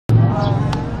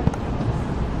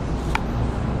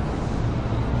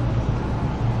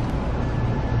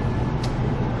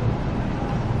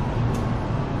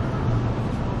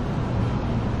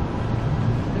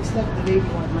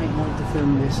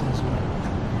do this as well.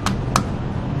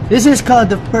 This is called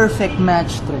the perfect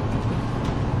match trick.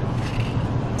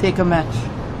 Take a match.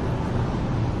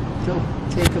 Go,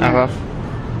 take a match.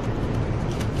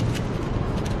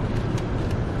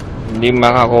 Hindi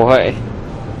makakuha eh.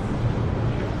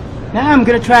 Now I'm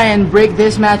gonna try and break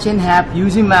this match in half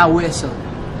using my whistle.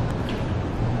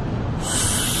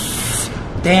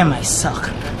 Damn, I suck.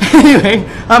 Anyway,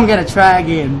 I'm gonna try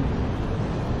again.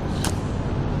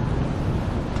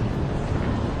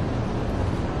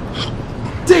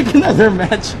 Take another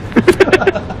match.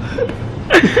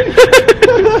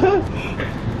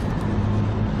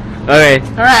 Okay.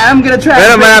 Alright, I'm gonna try.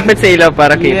 Pero malapit sa ilaw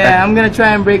para kita. Yeah, I'm gonna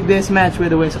try and break this match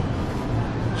with a whistle.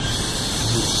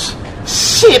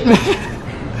 Shit, man!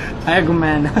 Ayaw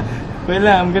man. Wait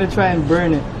lang, I'm gonna try and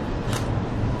burn it.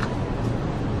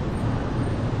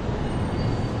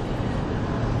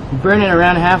 Burn it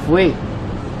around halfway.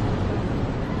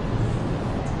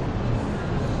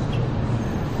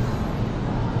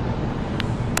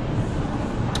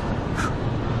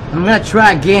 I'm gonna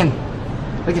try again.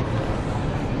 Okay.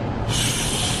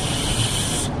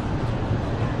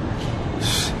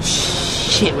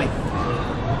 Shit, wait.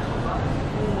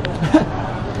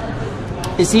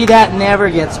 You see, that never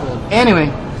gets old.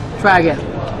 Anyway, try again.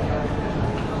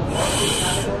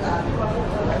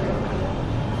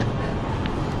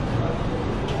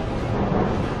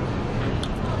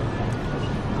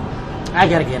 I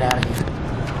gotta get out of here.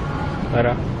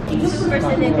 Para? Super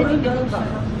celebrity.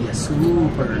 Yeah,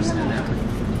 super celebrity.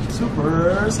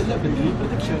 Super celebrity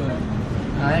prediction.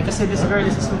 Kasi this girl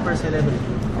is a super celebrity.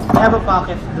 I have a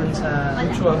pocket dun sa...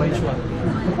 Which one?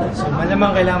 So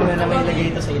malamang kailangan mo na may ilagay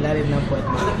ito sa ilalim ng puwet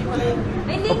mo.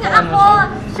 Hindi nga ako!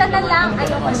 Siya na lang!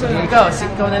 Ayoko.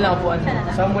 Sige, ikaw na lang upuan mo.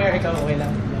 Somewhere ikaw okay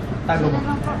lang. Tago mo.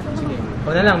 Sige.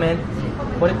 Ikaw na lang, man.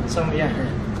 Put it somewhere. Yeah.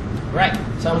 Right.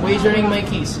 So I'm wagering my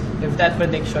keys if that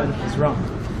prediction is wrong.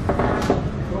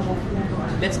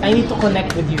 I need to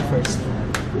connect with you first.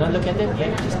 Don't look at it.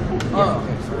 Yeah. Oh,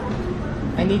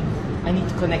 okay. I need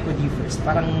to connect with you first.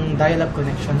 Parang dial-up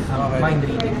connection, mind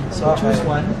reading. So choose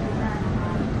one.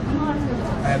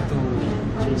 I have to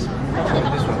Choose one.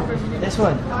 this one. This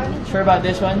one. Sure about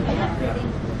this one?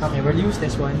 Yeah. Okay, we'll use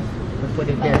this one. We'll put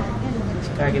it there. So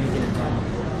kaya gamitin ito.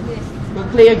 We'll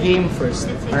play a game first.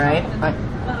 Alright?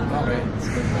 Okay.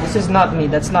 This is not me.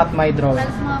 That's not my drawing.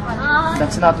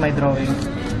 That's not my drawing.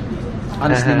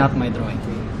 Honestly, not my drawing.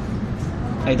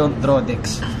 I don't draw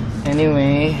decks.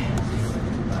 Anyway,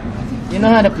 you know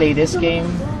how to play this game?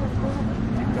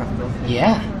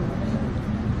 Yeah.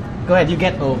 Go ahead, you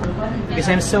get O. Because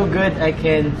I'm so good, I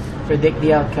can predict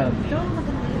the outcome.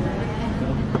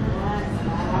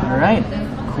 Alright,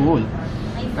 cool.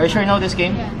 Are you sure you know this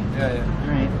game? Yeah, yeah.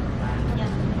 Alright.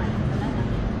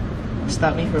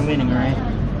 Stop me from winning, alright?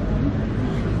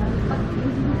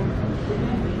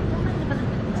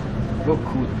 Oh,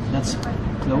 cool. That's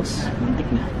close. Muntik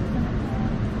na.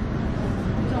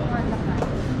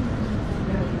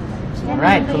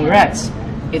 Alright, congrats.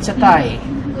 It's a tie.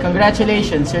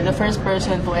 Congratulations, you're the first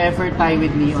person to ever tie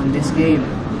with me on this game.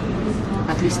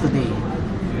 At least today.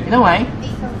 You know why?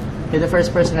 You're the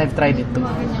first person I've tried it to.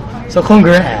 So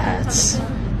congrats!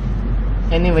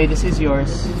 Anyway, this is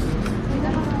yours.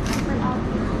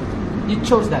 You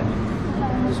chose that.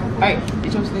 Alright, you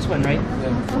chose this one, right?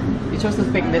 Yeah. You chose to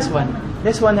pick this one.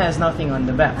 This one has nothing on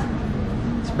the back.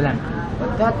 It's blank.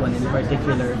 But that one in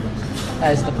particular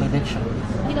has the prediction.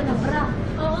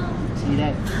 See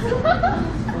that?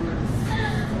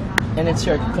 And it's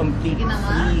your complete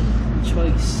free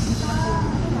choice.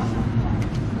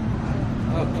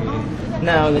 Okay.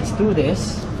 Now, let's do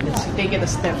this. Let's take it a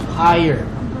step higher.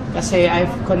 Kasi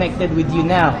I've connected with you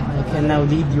now. I can now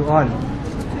lead you on.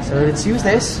 So let's use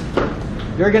this.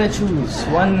 You're gonna choose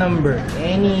one number,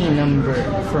 any number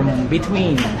from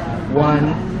between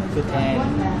 1 to 10.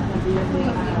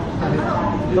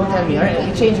 Don't tell me, alright?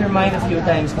 You change your mind a few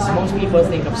times because most people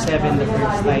think of 7 the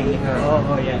first time.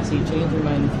 Oh yeah, so you change your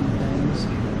mind a few times.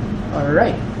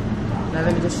 Alright. Now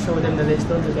let me just show them the list.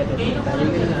 Don't look at it. You're gonna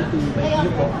need to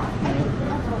you po.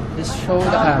 Just show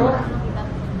the camera.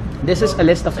 This is a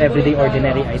list of everyday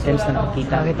ordinary items na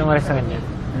nakikita. Nakita mo rin sa kanya.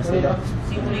 See that?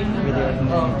 Everyday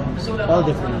ordinary items. All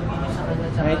different.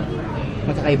 Alright?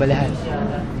 Magkakaiba lahat.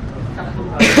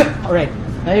 Alright.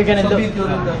 Now you're gonna look.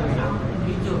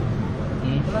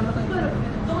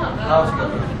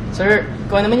 Sir,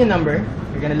 kung ano naman yung number,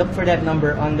 you're gonna look for that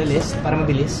number on the list para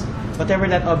mabilis. Whatever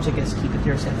that object is, keep it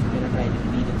yourself. You're gonna try to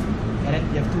read it. Got it?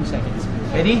 You have 2 seconds.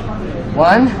 Ready?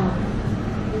 1,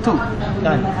 2.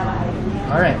 Done.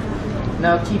 Alright.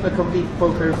 Now keep a complete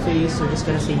poker face. We're just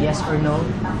gonna say yes or no,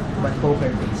 but poker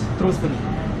face. Truthfully.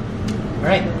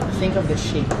 Alright, think of the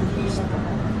shape.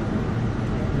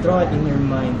 Draw it in your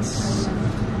minds.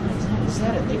 Is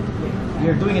that a dick?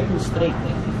 You're doing it too straight,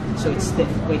 eh? So it's stiff.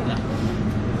 Wait lang.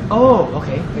 Oh,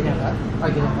 okay. Ganyan ka?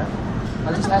 Ganyan ka?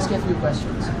 I'll just ask you a few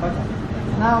questions. Okay.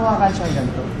 Nahawakan siyang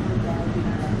ganito.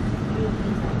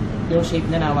 Yung shape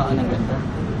na nahawakan ng ganito.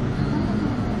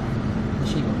 The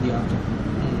shape of the object.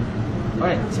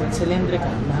 Alright, so it's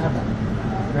cylindrical. Mahaba.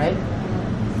 Right?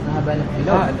 Mahaba na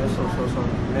bilog. So.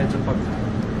 Medyo pag...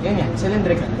 Yan,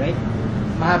 cylindrical, right?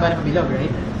 Mahaba na bilog,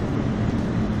 right?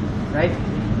 Right?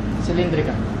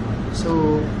 Cylindrical.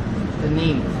 So, the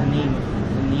name.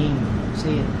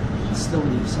 Say it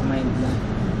slowly sa mind lang.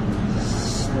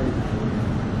 Slowly.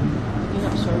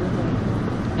 Inabsorb it on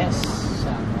S.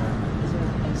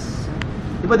 S.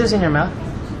 You put this in your mouth?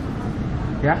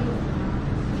 Yeah?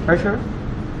 Are you sure?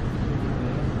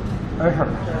 Are you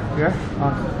sure? Yeah?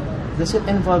 Okay. Does it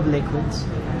involve liquids?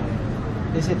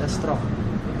 Is it a straw?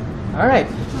 Alright,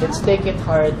 let's take it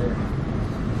harder.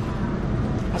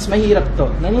 Mas mahirap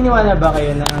to. Naniniwala ba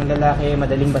kayo na ang lalaki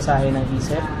madaling basahin ng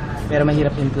isip, pero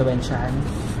mahirap impluwensyahan?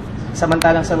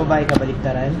 Samantalang sa babae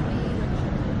kabaliktaran?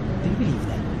 Do you believe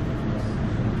that?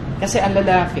 Kasi ang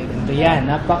lalaki, ganito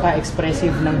yan,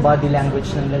 napaka-expressive ng body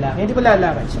language ng lalaki. Hindi ko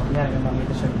lalakad. So, kunyari,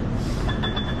 makikita siya.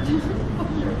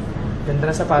 Ganda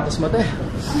na sapatos mo to eh.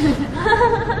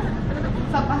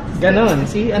 Ganon.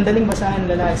 See, ang daling basahan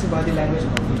ng lalaki sa body language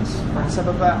ng obvious. Sa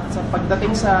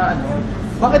pagdating sa ano,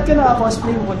 bakit ka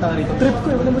naka-cosplay pupunta ka rito? Trip ko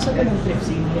eh, wala mo sa ganun trip.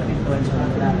 Sige, hirap influence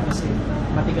ng lalaki kasi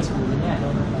matigas ulo niya.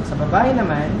 No? Sa babae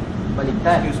naman,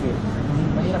 baliktad. Excuse me.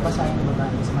 Mahirap basahin ng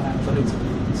babae kasi marami sa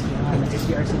responsibilities. Kaya nga,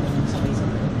 nag-CR sila ng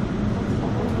sabay-sabay.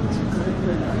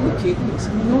 Okay,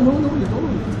 no, you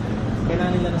don't.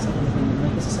 Kailangan nila na sa kanila.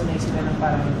 Kasi sanay sila ng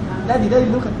parang, Daddy,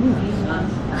 look at me.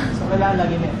 So, kailangan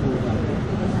lagi may approval.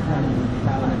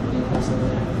 Tao na dito.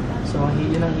 So,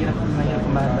 yun ang mahirap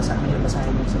basahin yung sa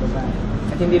babae.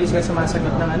 At hindi rin sila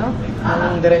sumasagot ng ano,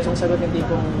 ng diretsong sagot, hindi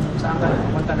kung saan ka,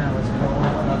 pumunta na ako.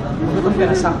 Gutom ka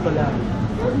na, sakto lang.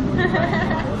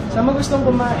 Saan mo gustong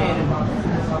kumain?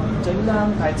 Diyan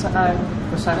lang, kahit saan.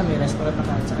 Kung sana may restaurant na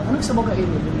kahit saan. Ano gusto mo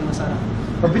kainin? Yung masarap.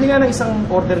 Pabili nga ng isang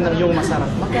order ng yung masarap.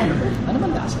 Magkano ba? Ano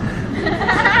man lasa?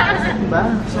 Diba?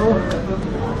 So,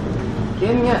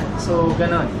 yun nga. So,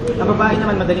 ganon. Ang babae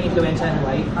naman madaling influensya ng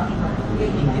white.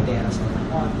 Hindi teras.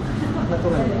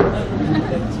 Natural.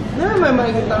 May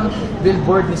makikita ang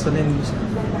billboard ni Solen.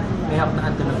 May hap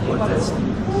na anto ng podcast.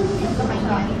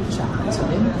 Tsaka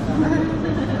Solen.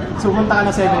 So, punta ka na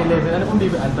 7-Eleven. Ano kung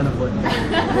bibig anto ng podcast?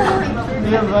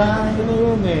 Diba? Yun na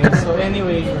yun eh. So,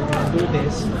 anyway, we're gonna do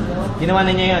this. Ginawa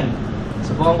na niya yun.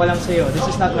 Subukan ko lang sa'yo. This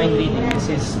is not mind reading. This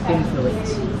is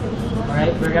influence.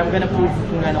 Alright? I'm gonna prove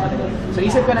kung ano ka. So,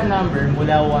 isip ka ng number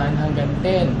mula 1 hanggang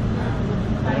 10.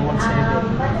 Pero wag 7.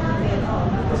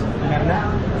 So, meron na?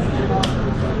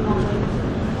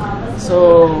 So,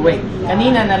 wait.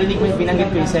 Kanina, narinig ko yung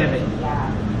binanggit ko yung 7.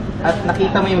 At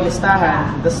nakita mo yung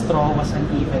listahan, the straw was an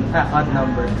odd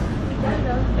number.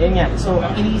 Ayun nga. So,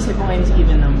 ang iniisip ko ngayon is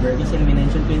even number. Kasi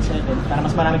minention ko yung 7. Para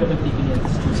mas marami ko pagpipilian.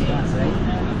 Just choosing us, right?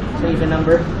 So, even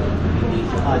number,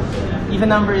 odd. Even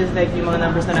number is like yung mga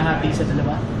numbers na nahati sa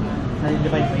dalawa.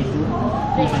 Na-divide by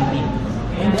 2. Even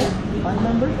 3. And then, odd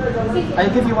number?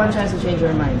 I'll give you one chance to change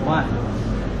your mind. 1,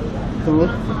 2.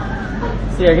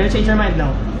 So, you're gonna change your mind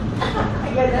now.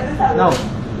 No.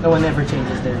 No one ever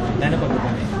changes their mind. Ano pa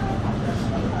ba?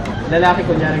 Lalaki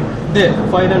ko niya rin, hindi,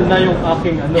 final na yung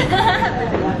aking ano.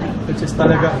 Which is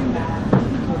talaga,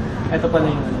 ito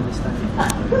pala yung lista.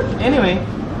 Anyway,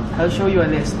 I'll show you a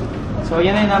list. So,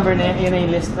 yan na yung number na yan na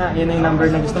yung list na, yan na yung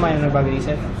number na gusto mo, yan ang bago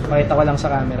isip. Pakita ko lang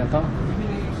sa camera to.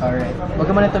 Alright. Huwag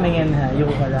ka muna tumingin ha,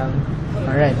 yuko ka lang.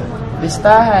 Alright.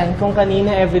 Listahan kung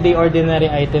kanina everyday ordinary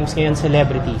items, ngayon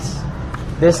celebrities.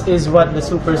 This is what the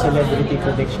super celebrity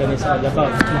prediction is all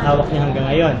about. Nakawak niya hanggang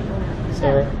ngayon.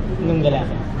 So, nung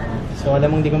lalaki. So,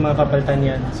 alam mong hindi ko makakapaltan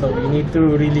yan. So, you need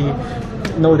to really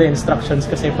know the instructions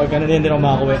kasi pag ano hindi ako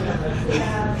makakuha.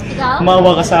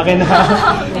 Mawa ka sa akin ha.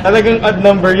 Talagang odd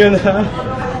number yun ha.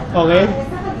 Okay?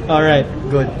 Alright,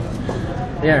 good.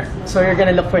 There. So, you're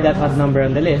gonna look for that odd number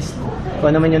on the list.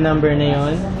 Kung ano man yung number na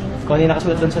yun, kung ano yung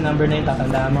nakasulat dun sa number na yun,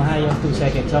 tatandaan mo ha, yung 2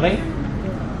 seconds, okay?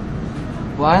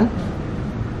 1,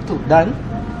 2, done?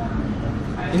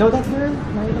 You know that girl?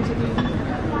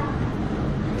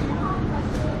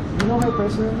 You know her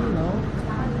personally, no?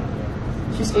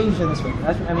 She's Asian as well.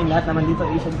 I mean, lahat naman dito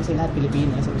Asian kasi lahat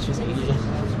Pilipinas, so she's Asian.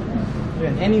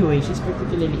 Anyway, she's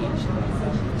particularly Asian.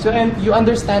 So, and you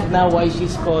understand now why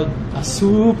she's called a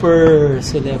super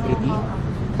celebrity?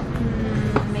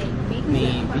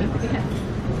 Maybe.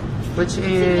 Which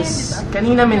is,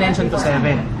 kanina minention to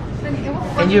 7.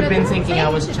 And you've been thinking I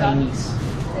was Chinese.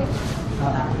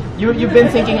 You've been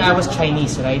thinking I was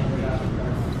Chinese, right?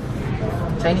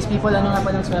 Chinese people, ano nga pa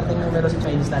ng swerte ng numero sa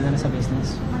Chinese lalo na sa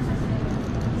business?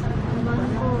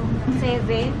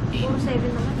 7? Puro 7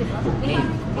 naman, di ba?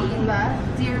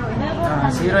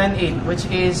 8. 0 and 8, which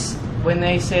is when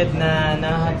I said na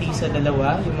nahati sa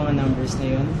dalawa, yung mga numbers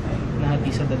na yun,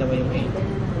 nahati sa dalawa yung 8.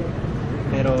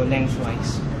 Pero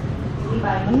lengthwise.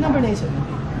 Ano number na isa?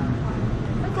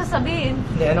 Ba't ka sabihin?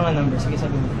 Hindi, ano nga number? Sige,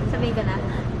 sabihin mo. Sabihin ka na.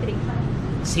 3.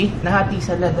 See? Nahati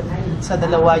sa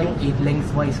dalawa yung 8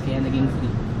 lengthwise, kaya naging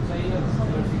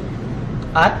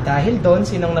 3. At dahil doon,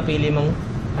 sinong napili mong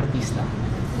artista?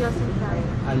 Joseph Dario.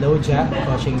 Aloja,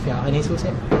 coaching fee. Akin na yung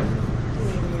susi.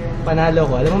 Panalo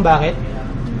ko. Alam mo bakit?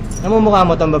 Namumukha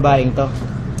mo tong babaeng to.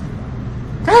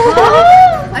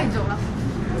 Ay, joke lang.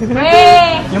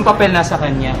 Hey! Yung papel nasa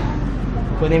kanya.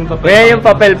 Kunin yung papel. Kuya, yung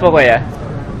papel po, kuya.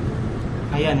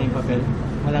 Ayan yung papel.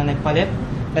 Walang nagpalit.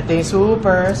 Ito yung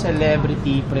super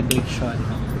celebrity prediction.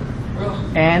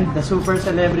 And the super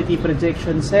celebrity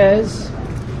prediction says,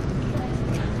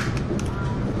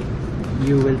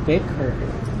 you will pick her.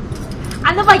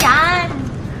 Ano ba yan?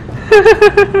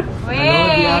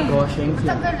 Alodia Gosheng.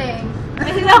 galing.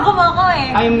 Kasi nakuha ko eh.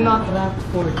 I'm not wrapped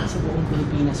for sa buong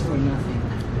Pilipinas for nothing.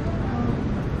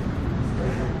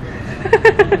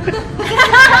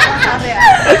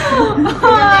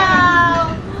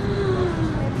 Wow!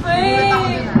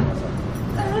 Wait!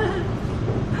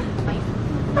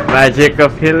 Magic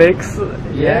of Helix.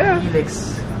 Yeah,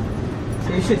 Felix.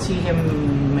 So you should see him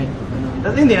may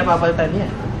dati hindi napapalitan niya.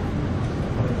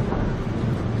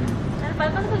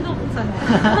 Paano ka naglukusan?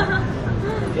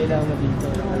 Kailangan mo dito.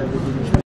 Alam mo din